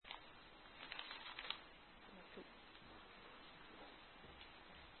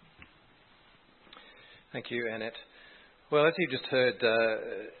Thank you, Annette. Well, as you just heard,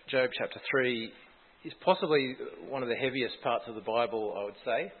 Job chapter 3 is possibly one of the heaviest parts of the Bible, I would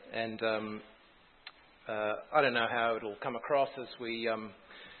say. And I don't know how it'll come across as we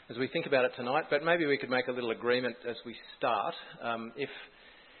think about it tonight, but maybe we could make a little agreement as we start.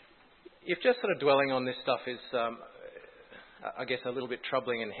 If just sort of dwelling on this stuff is, I guess, a little bit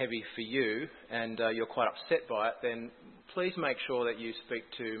troubling and heavy for you, and you're quite upset by it, then please make sure that you speak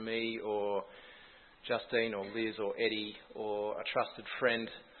to me or Justine or Liz or Eddie or a trusted friend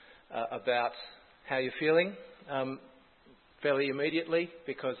about how you're feeling fairly immediately,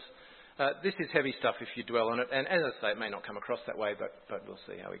 because this is heavy stuff if you dwell on it. And as I say, it may not come across that way, but we'll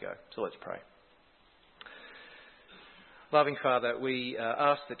see how we go. So let's pray. Loving Father, we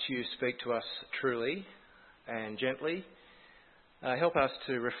ask that you speak to us truly and gently. Help us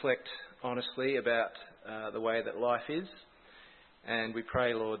to reflect honestly about the way that life is. And we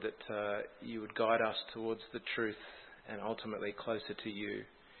pray, Lord, that you would guide us towards the truth and ultimately closer to you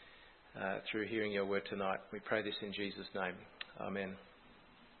through hearing your word tonight. We pray this in Jesus' name. Amen.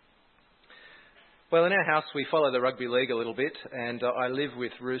 Well, in our house we follow the rugby league a little bit, and I live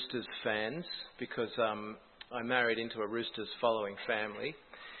with Roosters fans because I married into a Roosters following family.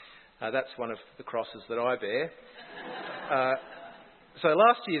 That's one of the crosses that I bear. So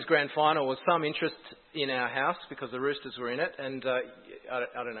last year's grand final was some interest in our house because the Roosters were in it, and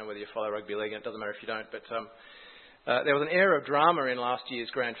I don't know whether you follow rugby league, and it doesn't matter if you don't, but there was an air of drama in last year's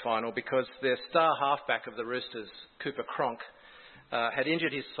grand final because their star halfback of the Roosters, Cooper Cronk, had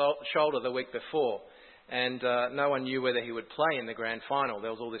injured his shoulder the week before, and no one knew whether he would play in the grand final.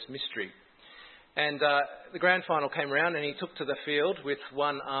 There was all this mystery. And the grand final came around and he took to the field with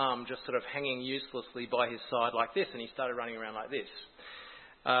one arm just sort of hanging uselessly by his side like this, and he started running around like this.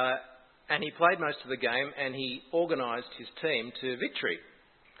 And he played most of the game and he organised his team to victory.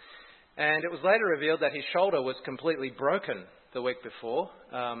 And it was later revealed that his shoulder was completely broken the week before.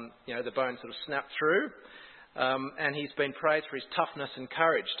 The bone sort of snapped through. And he's been praised for his toughness and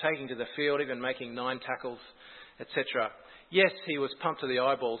courage, taking to the field, even making 9 tackles, etc. Yes, he was pumped to the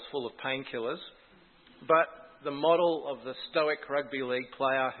eyeballs full of painkillers, but the model of the stoic rugby league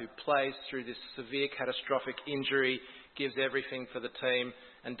player who plays through this severe catastrophic injury, gives everything for the team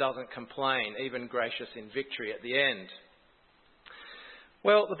and doesn't complain, even gracious in victory at the end.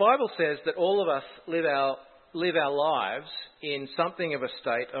 Well, the Bible says that all of us live our lives in something of a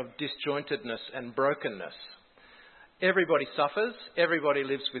state of disjointedness and brokenness. Everybody suffers, everybody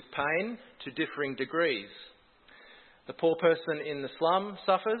lives with pain to differing degrees. The poor person in the slum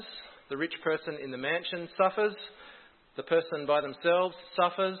suffers, the rich person in the mansion suffers, the person by themselves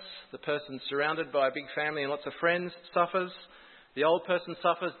suffers, the person surrounded by a big family and lots of friends suffers, the old person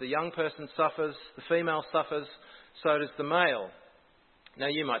suffers, the young person suffers, the female suffers, so does the male. Now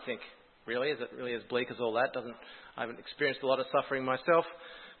you might think, really, is it really as bleak as all that? I haven't experienced a lot of suffering myself.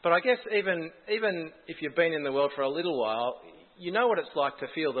 But I guess even if you've been in the world for a little while, you know what it's like to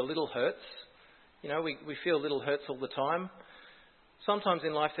feel the little hurts. You know, we feel little hurts all the time. Sometimes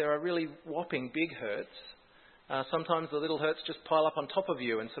in life there are really whopping big hurts. Sometimes the little hurts just pile up on top of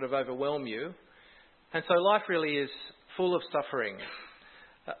you and sort of overwhelm you. And so life really is full of suffering.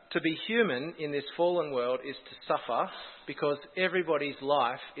 To be human in this fallen world is to suffer because everybody's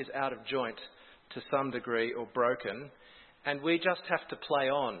life is out of joint to some degree or broken, and we just have to play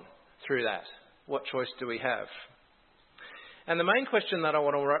on through that. What choice do we have? And the main question that I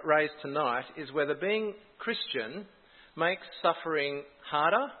want to raise tonight is whether being Christian makes suffering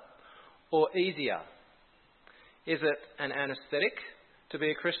harder or easier. Is it an anaesthetic to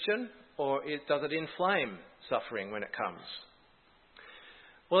be a Christian, or does it inflame suffering when it comes?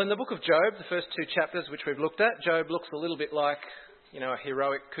 Well, in the book of Job, the first 2 chapters which we've looked at, Job looks a little bit like, a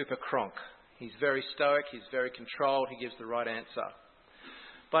heroic Cooper Cronk. He's very stoic, he's very controlled, he gives the right answer.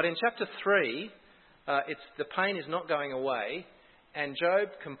 But in chapter 3, the pain is not going away, and Job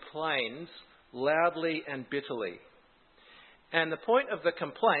complains loudly and bitterly. And the point of the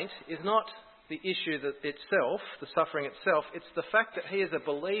complaint is not the issue itself, the suffering itself, it's the fact that he is a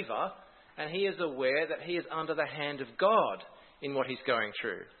believer and he is aware that he is under the hand of God in what he's going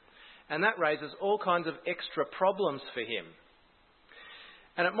through. And that raises all kinds of extra problems for him.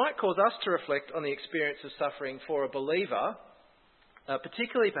 And it might cause us to reflect on the experience of suffering for a believer,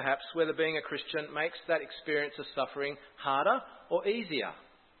 particularly perhaps whether being a Christian makes that experience of suffering harder or easier.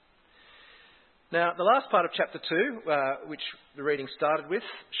 Now, the last part of chapter 2, which the reading started with,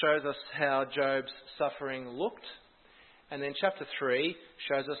 shows us how Job's suffering looked. And then chapter 3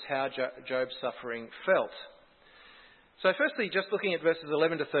 shows us how Job's suffering felt. So firstly, just looking at verses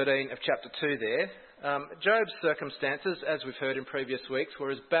 11 to 13 of chapter 2 there, Job's circumstances, as we've heard in previous weeks, were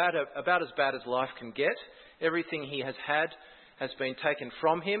about as bad as life can get. Everything he has had has been taken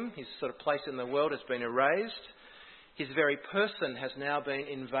from him. His sort of place in the world has been erased. His very person has now been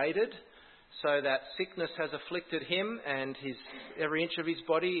invaded, so that sickness has afflicted him, and every inch of his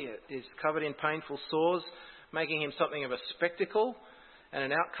body is covered in painful sores, making him something of a spectacle and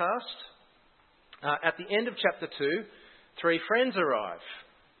an outcast. At the end of chapter 2, 3 friends arrive,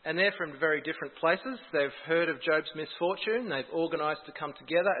 and they're from very different places. They've heard of Job's misfortune. They've organised to come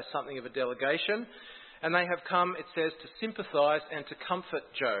together as something of a delegation, and they have come, it says, to sympathise and to comfort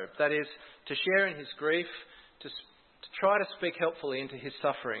Job. That is, to share in his grief, to try to speak helpfully into his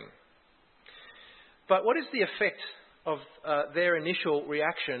suffering. But what is the effect of their initial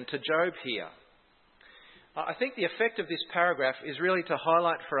reaction to Job here? I think the effect of this paragraph is really to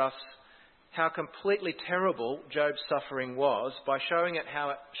highlight for us how completely terrible Job's suffering was by showing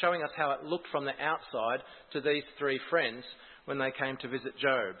us how it looked from the outside to these 3 friends when they came to visit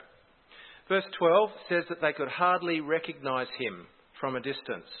Job. Verse 12 says that they could hardly recognise him from a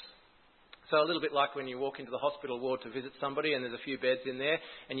distance. So a little bit like when you walk into the hospital ward to visit somebody and there's a few beds in there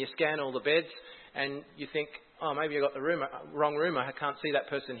and you scan all the beds and you think, oh, maybe I got the wrong room, I can't see that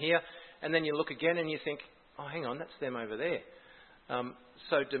person here. And then you look again and you think, oh, hang on, that's them over there.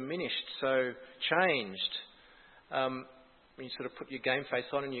 So diminished, so changed. When you sort of put your game face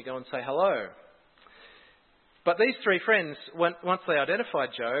on and you go and say hello. But these 3 friends, once they identified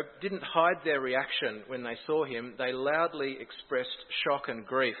Job, didn't hide their reaction when they saw him. They loudly expressed shock and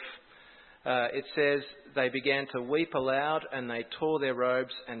grief. It says they began to weep aloud and they tore their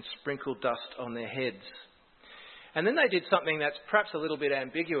robes and sprinkled dust on their heads. And then they did something that's perhaps a little bit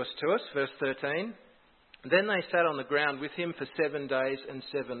ambiguous to us, verse 13. Then they sat on the ground with him for 7 days and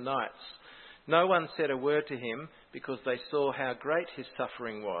 7 nights. No one said a word to him because they saw how great his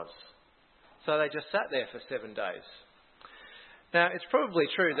suffering was. So they just sat there for 7 days. Now, it's probably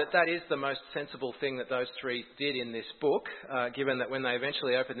true that is the most sensible thing that those 3 did in this book, given that when they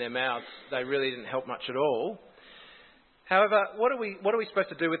eventually opened their mouths, they really didn't help much at all. However, what are we supposed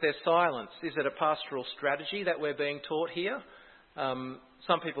to do with their silence? Is it a pastoral strategy that we're being taught here?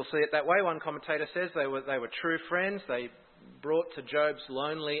 Some people see it that way. One commentator says they were true friends. They brought to Job's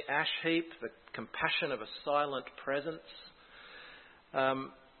lonely ash heap the compassion of a silent presence.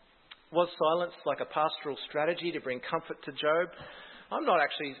 Was silence like a pastoral strategy to bring comfort to Job? I'm not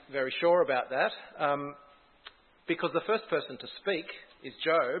actually very sure about that, because the first person to speak is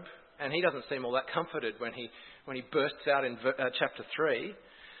Job, and he doesn't seem all that comforted when he bursts out in chapter 3.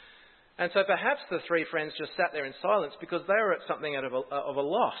 And so perhaps the 3 friends just sat there in silence because they were at something of a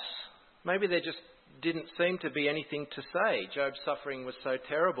loss. Maybe there just didn't seem to be anything to say. Job's suffering was so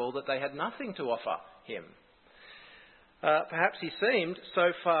terrible that they had nothing to offer him. Perhaps he seemed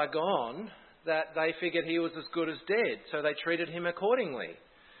so far gone that they figured he was as good as dead, so they treated him accordingly.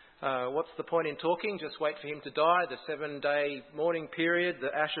 What's the point in talking? Just wait for him to die. The 7-day mourning period,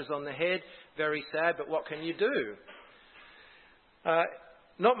 the ashes on the head, very sad, but what can you do?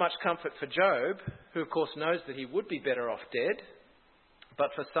 Not much comfort for Job, who of course knows that he would be better off dead, but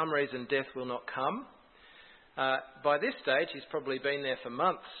for some reason death will not come. By this stage, he's probably been there for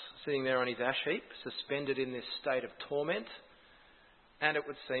months, sitting there on his ash heap, suspended in this state of torment, and it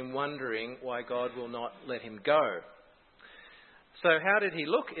would seem wondering why God will not let him go. So how did he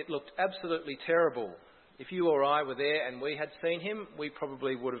look? It looked absolutely terrible. If you or I were there and we had seen him, we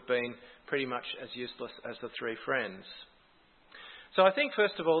probably would have been pretty much as useless as the 3 friends. So I think,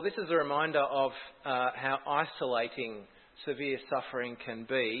 first of all, this is a reminder of how isolating severe suffering can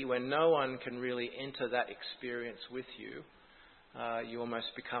be. When no one can really enter that experience with you, you almost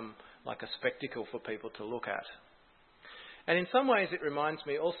become like a spectacle for people to look at. And in some ways it reminds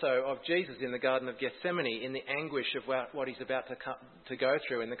me also of Jesus in the Garden of Gethsemane, in the anguish of what he's about to go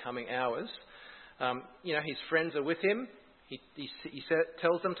through in the coming hours. His friends are with him. He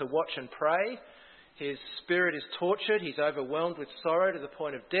tells them to watch and pray. His spirit is tortured. He's overwhelmed with sorrow to the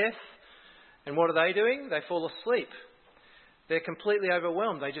point of death. And what are they doing? They fall asleep. They're completely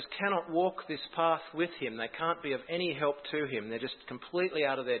overwhelmed. They just cannot walk this path with him. They can't be of any help to him. They're just completely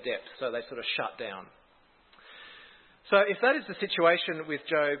out of their depth, so they sort of shut down. So if that is the situation with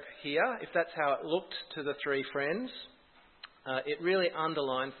Job here, if that's how it looked to the 3 friends, it really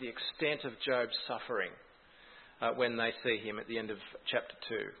underlines the extent of Job's suffering when they see him at the end of chapter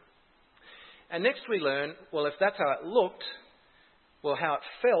 2. And next we learn, well, if that's how it looked, well, how it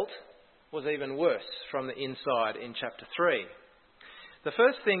felt was even worse from the inside in chapter 3. The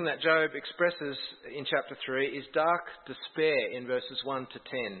first thing that Job expresses in chapter 3 is dark despair in verses 1 to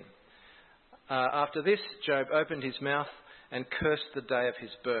 10. After this, Job opened his mouth and cursed the day of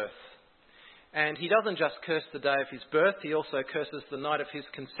his birth. And he doesn't just curse the day of his birth, he also curses the night of his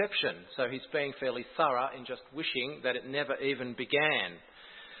conception. So he's being fairly thorough in just wishing that it never even began.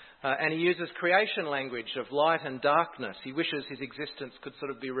 And he uses creation language of light and darkness. He wishes his existence could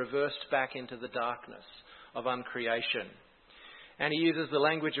sort of be reversed back into the darkness of uncreation. And he uses the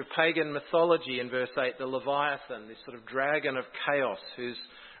language of pagan mythology in verse 8, the Leviathan, this sort of dragon of chaos who's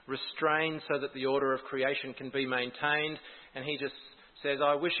restrained so that the order of creation can be maintained. And he just says,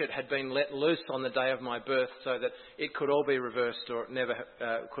 I wish it had been let loose on the day of my birth so that it could all be reversed or it never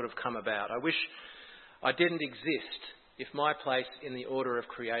could have come about. I wish I didn't exist if my place in the order of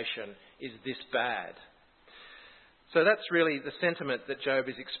creation is this bad. So that's really the sentiment that Job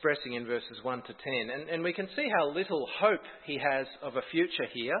is expressing in verses 1 to 10. And we can see how little hope he has of a future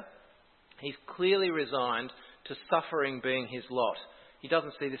here. He's clearly resigned to suffering being his lot. He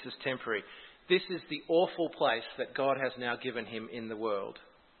doesn't see this as temporary. This is the awful place that God has now given him in the world.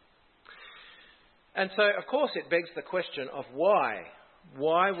 And so, of course, it begs the question of why.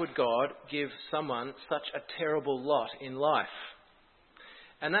 Why would God give someone such a terrible lot in life?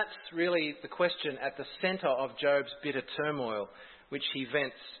 And that's really the question at the centre of Job's bitter turmoil, which he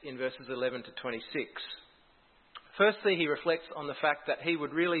vents in verses 11 to 26. Firstly, he reflects on the fact that he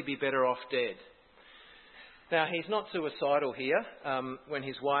would really be better off dead. Now, he's not suicidal here. When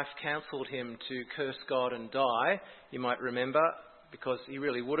his wife counselled him to curse God and die, you might remember, because he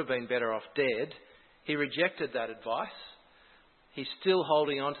really would have been better off dead, he rejected that advice. He's still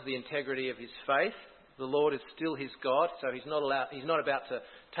holding on to the integrity of his faith. The Lord is still his God, so he's not about to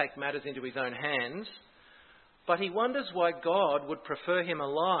take matters into his own hands. But he wonders why God would prefer him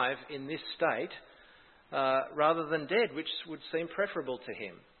alive in this state rather than dead, which would seem preferable to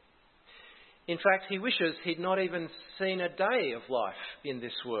him. In fact, he wishes he'd not even seen a day of life in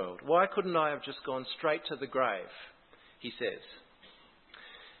this world. Why couldn't I have just gone straight to the grave, he says.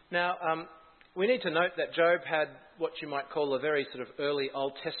 Now, we need to note that Job had what you might call a very sort of early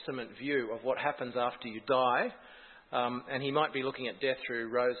Old Testament view of what happens after you die. And he might be looking at death through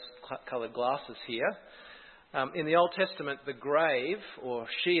rose-coloured glasses here. In the Old Testament, the grave, or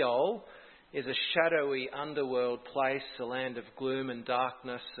Sheol, is a shadowy underworld place, a land of gloom and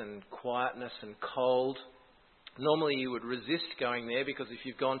darkness and quietness and cold. Normally you would resist going there because if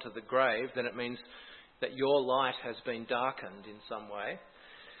you've gone to the grave, then it means that your light has been darkened in some way.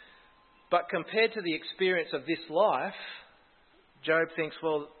 But compared to the experience of this life, Job thinks,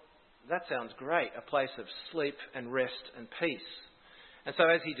 well, that sounds great, a place of sleep and rest and peace. And so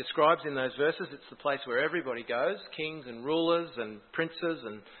as he describes in those verses, it's the place where everybody goes, kings and rulers and princes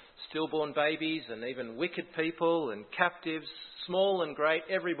and stillborn babies and even wicked people and captives, small and great,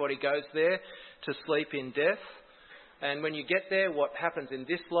 everybody goes there to sleep in death. And when you get there, what happens in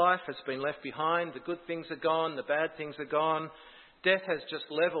this life has been left behind. The good things are gone, the bad things are gone. Death has just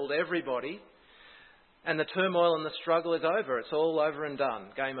levelled everybody. And the turmoil and the struggle is over. It's all over and done.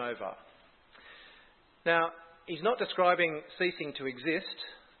 Game over. Now, he's not describing ceasing to exist.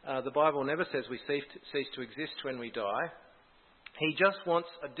 The Bible never says we cease to exist when we die. He just wants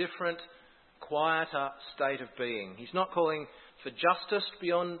a different, quieter state of being. He's not calling for justice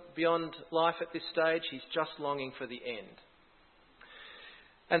beyond life at this stage. He's just longing for the end.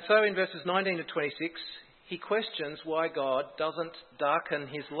 And so in verses 19 to 26, he questions why God doesn't darken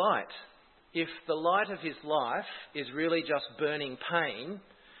his light. If the light of his life is really just burning pain,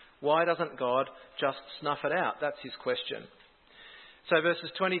 why doesn't God just snuff it out? That's his question. So verses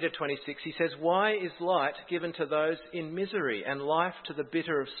 20 to 26, he says, why is light given to those in misery and life to the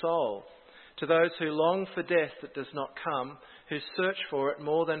bitter of soul, to those who long for death that does not come, who search for it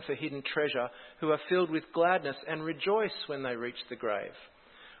more than for hidden treasure, who are filled with gladness and rejoice when they reach the grave?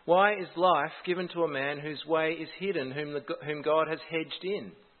 Why is life given to a man whose way is hidden, whom God has hedged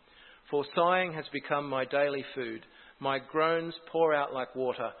in? For sighing has become my daily food. My groans pour out like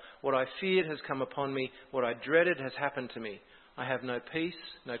water. What I feared has come upon me. What I dreaded has happened to me. I have no peace,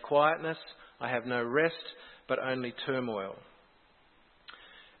 no quietness. I have no rest, but only turmoil.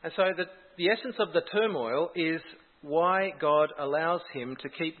 And so the essence of the turmoil is why God allows him to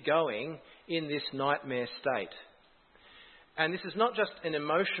keep going in this nightmare state. And this is not just an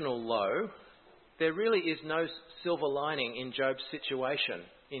emotional low. There really is no silver lining in Job's situation,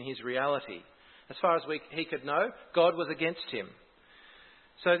 in his reality. As far as he could know, God was against him.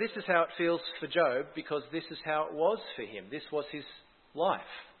 So this is how it feels for Job, because this is how it was for him. This was his life.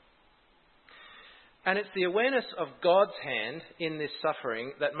 And it's the awareness of God's hand in this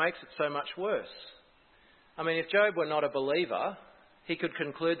suffering that makes it so much worse. I mean, if Job were not a believer, he could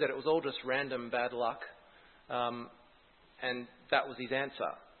conclude that it was all just random bad luck, and that was his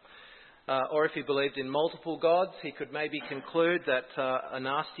answer. Or if he believed in multiple gods, he could maybe conclude that a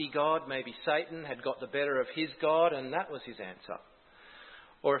nasty god, maybe Satan, had got the better of his God, and that was his answer.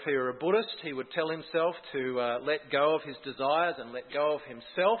 Or if he were a Buddhist, he would tell himself to let go of his desires and let go of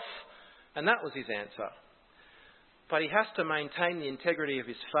himself, and that was his answer. But he has to maintain the integrity of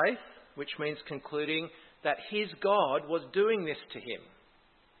his faith, which means concluding that his God was doing this to him.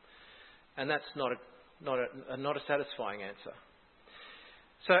 And that's not a satisfying answer.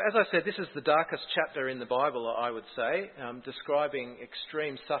 So, as I said, this is the darkest chapter in the Bible, I would say, describing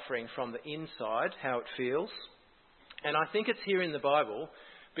extreme suffering from the inside, how it feels. And I think it's here in the Bible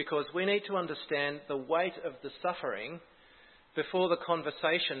because we need to understand the weight of the suffering before the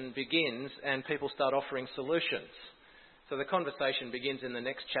conversation begins and people start offering solutions. So the conversation begins in the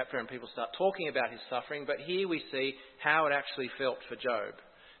next chapter and people start talking about his suffering, but here we see how it actually felt for Job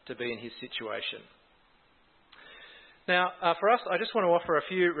to be in his situation. Now, for us, I just want to offer a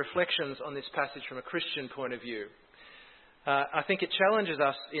few reflections on this passage from a Christian point of view. I think it challenges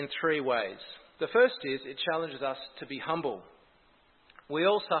us in three ways. The first is it challenges us to be humble. We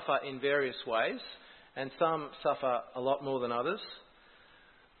all suffer in various ways, and some suffer a lot more than others.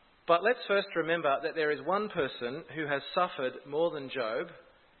 But let's first remember that there is one person who has suffered more than Job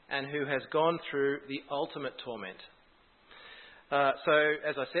and who has gone through the ultimate torment. So,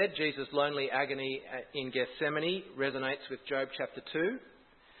 as I said, Jesus' lonely agony in Gethsemane resonates with Job chapter 2.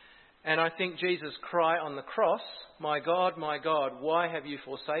 And I think Jesus' cry on the cross, my God, why have you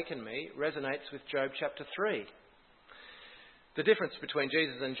forsaken me?" resonates with Job chapter 3. The difference between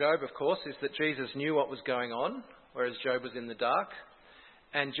Jesus and Job, of course, is that Jesus knew what was going on, whereas Job was in the dark.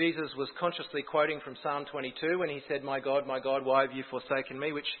 And Jesus was consciously quoting from Psalm 22 when he said, my God, why have you forsaken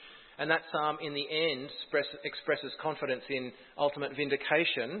me?" And that psalm, in the end, expresses confidence in ultimate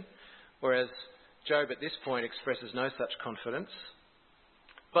vindication, whereas Job at this point expresses no such confidence.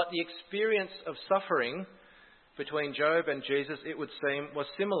 But the experience of suffering between Job and Jesus, it would seem, was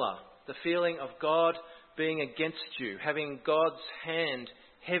similar. The feeling of God being against you, having God's hand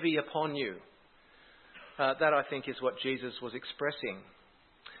heavy upon you. That, I think, is what Jesus was expressing.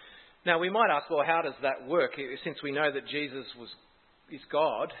 Now, we might ask, well, how does that work? Since we know that Jesus is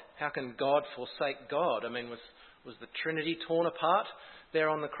God, how can God forsake God? I mean, was the Trinity torn apart there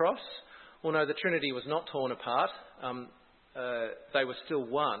on the cross? Well, no, the Trinity was not torn apart. They were still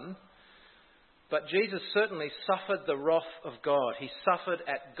one. But Jesus certainly suffered the wrath of God. He suffered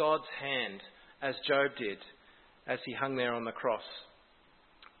at God's hand, as Job did, as he hung there on the cross.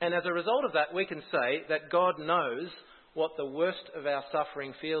 And as a result of that, we can say that God knows what the worst of our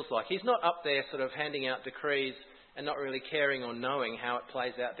suffering feels like. He's not up there sort of handing out decrees and not really caring or knowing how it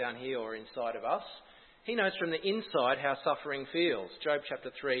plays out down here or inside of us. He knows from the inside how suffering feels. Job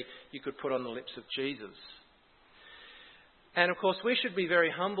chapter 3, you could put on the lips of Jesus. And of course, we should be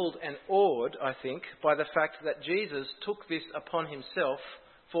very humbled and awed, I think, by the fact that Jesus took this upon himself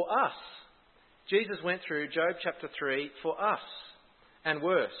for us. Jesus went through Job chapter 3 for us, and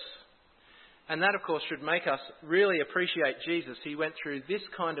worse. And that, of course, should make us really appreciate Jesus. He went through this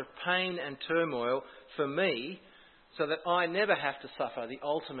kind of pain and turmoil for me, so that I never have to suffer the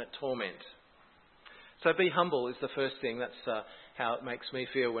ultimate torment. So be humble is the first thing. That's how it makes me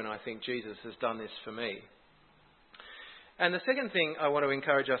feel when I think Jesus has done this for me. And the second thing I want to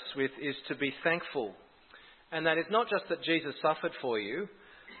encourage us with is to be thankful. And that is not just that Jesus suffered for you,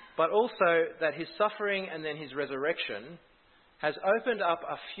 but also that his suffering and then his resurrection has opened up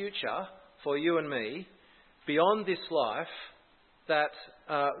a future for you and me beyond this life that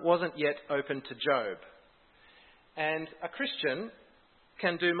wasn't yet open to Job. And a Christian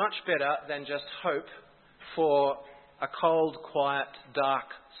can do much better than just hope for a cold, quiet, dark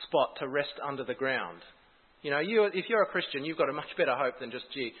spot to rest under the ground. You know, if you're a Christian, you've got a much better hope than just,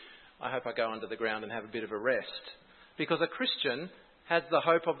 I hope I go under the ground and have a bit of a rest. Because a Christian has the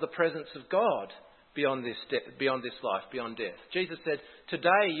hope of the presence of God beyond this life, beyond death. Jesus said,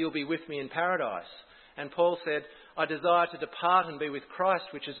 today you'll be with me in paradise. And Paul said, I desire to depart and be with Christ,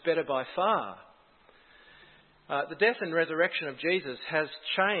 which is better by far. The death and resurrection of Jesus has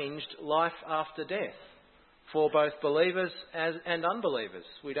changed life after death for both believers and unbelievers.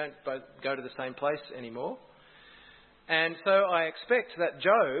 We don't both go to the same place anymore. And so I expect that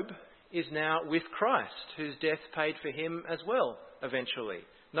Job is now with Christ, whose death paid for him as well, eventually.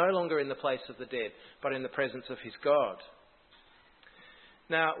 No longer in the place of the dead, but in the presence of his God.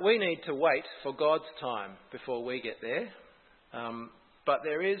 Now, we need to wait for God's time before we get there. But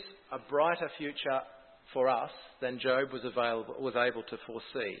there is a brighter future for us than Job was able to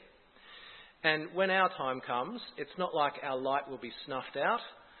foresee. And when our time comes, it's not like our light will be snuffed out.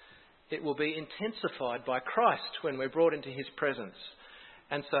 It will be intensified by Christ when we're brought into his presence.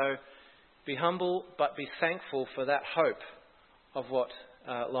 And so Be humble, but be thankful for that hope of what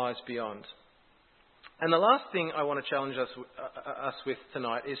lies beyond. And the last thing I want to challenge us with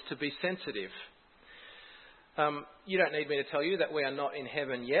tonight is to be sensitive. You don't need me to tell you that we are not in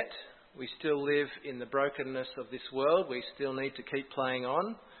heaven yet. We still live in the brokenness of this world. We still need to keep playing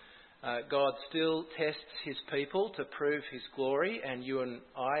on. God still tests his people to prove his glory, and you and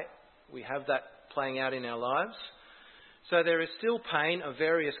I, we have that playing out in our lives. So there is still pain of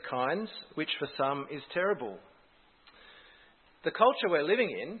various kinds, which for some is terrible. The culture we're living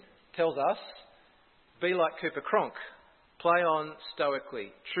in tells us, be like Cooper Cronk, play on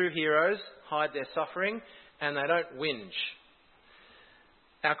stoically. True heroes hide their suffering and they don't whinge.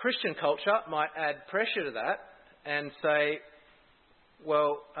 Our Christian culture might add pressure to that and say,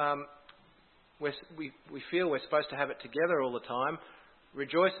 well, we feel we're supposed to have it together all the time.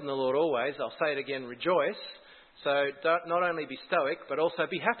 Rejoice in the Lord always. I'll say it again, rejoice. So don't not only be stoic, but also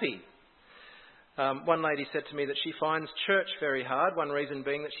be happy. One lady said to me that she finds church very hard, one reason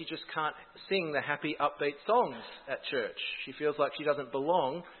being that she just can't sing the happy, upbeat songs at church. She feels like she doesn't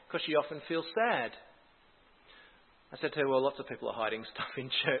belong because she often feels sad. I said to her, well, lots of people are hiding stuff in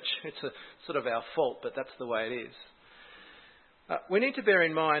church. It's sort of our fault, but that's the way it is. We need to bear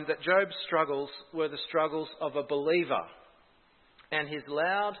in mind that Job's struggles were the struggles of a believer. And his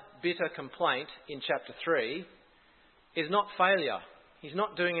loud, bitter complaint in chapter 3 is not failure. He's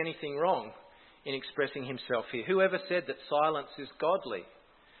not doing anything wrong in expressing himself here. Whoever said that silence is godly?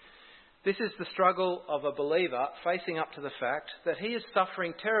 This is the struggle of a believer facing up to the fact that he is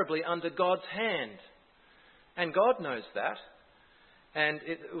suffering terribly under God's hand. And God knows that. And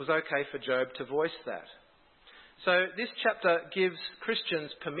it was okay for Job to voice that. So this chapter gives Christians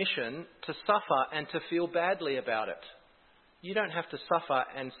permission to suffer and to feel badly about it. You don't have to suffer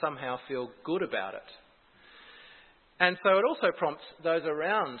and somehow feel good about it. And so it also prompts those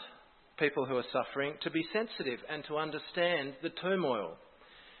around people who are suffering to be sensitive and to understand the turmoil.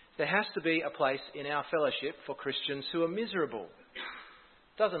 There has to be a place in our fellowship for Christians who are miserable.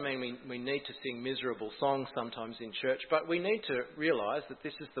 Doesn't mean we need to sing miserable songs sometimes in church, but we need to realise that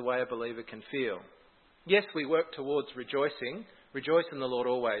this is the way a believer can feel. Yes, we work towards rejoicing. Rejoice in the Lord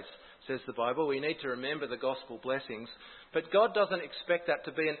always, says the Bible. We need to remember the gospel blessings. But God doesn't expect that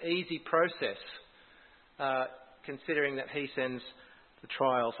to be an easy process, considering that he sends the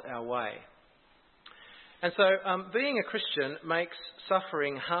trials our way. And so being a Christian makes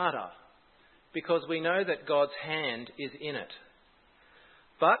suffering harder because we know that God's hand is in it.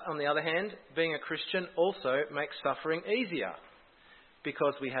 But on the other hand, being a Christian also makes suffering easier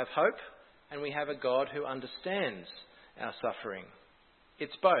because we have hope and we have a God who understands our suffering.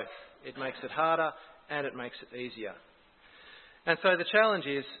 It's both. It makes it harder and it makes it easier. And so the challenge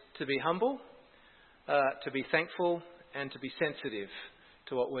is to be humble, to be thankful, and to be sensitive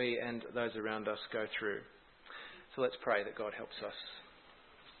to what we and those around us go through. So let's pray that God helps us.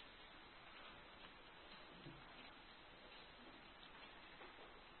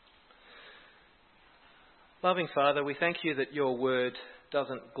 Loving Father, we thank you that your word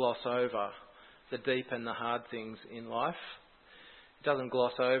doesn't gloss over the deep and the hard things in life. It doesn't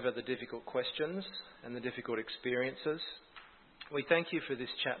gloss over the difficult questions and the difficult experiences. We thank you for this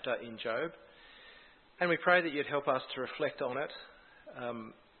chapter in Job, and we pray that you'd help us to reflect on it,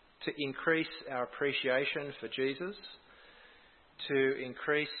 to increase our appreciation for Jesus, to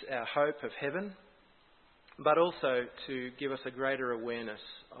increase our hope of heaven, but also to give us a greater awareness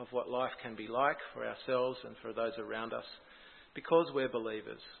of what life can be like for ourselves and for those around us, because we're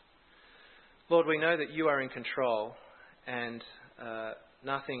believers. Lord, we know that you are in control and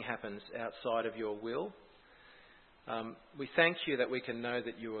nothing happens outside of your will. We thank you that we can know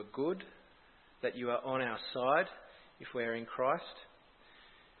that you are good, that you are on our side if we're in Christ.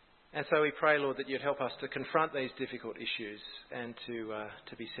 And so we pray, Lord, that you'd help us to confront these difficult issues and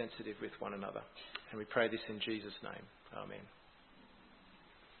to be sensitive with one another. And we pray this in Jesus' name. Amen.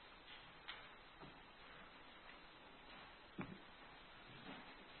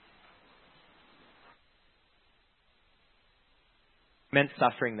 Immense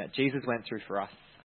suffering that Jesus went through for us.